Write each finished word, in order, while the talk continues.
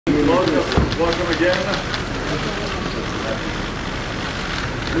Welcome again.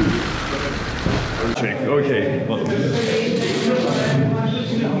 Okay.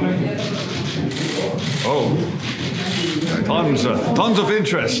 Oh, tons of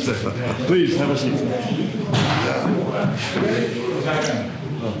interest. Please have a seat.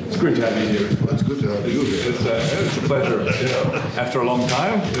 It's great to have you here. It's good to have you here. It's a pleasure. After a long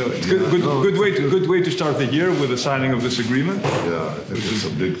time, it's good way to start the year with the signing of this agreement. Yeah, I think it's a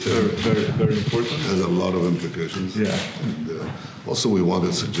big thing. Very important. It has a lot of implications. Yeah. And, also, we want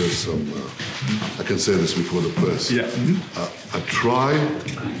to suggest some. I can say this before the press. Yeah. A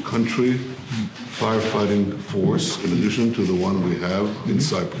tri-country firefighting force, in addition to the one we have in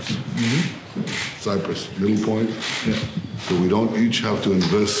Cyprus. Cyprus, middle point. Yeah. So we don't each have to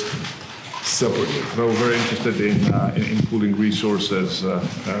invest separately. So we're very interested in pooling resources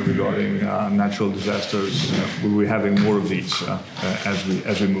regarding natural disasters. We'll be having more of these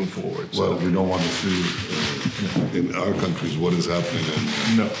as we move forward. So. Well, we don't want to see in our countries what is happening.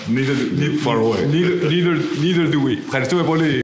 No, neither far away. Neither do we. Ευχαριστούμε πολύ.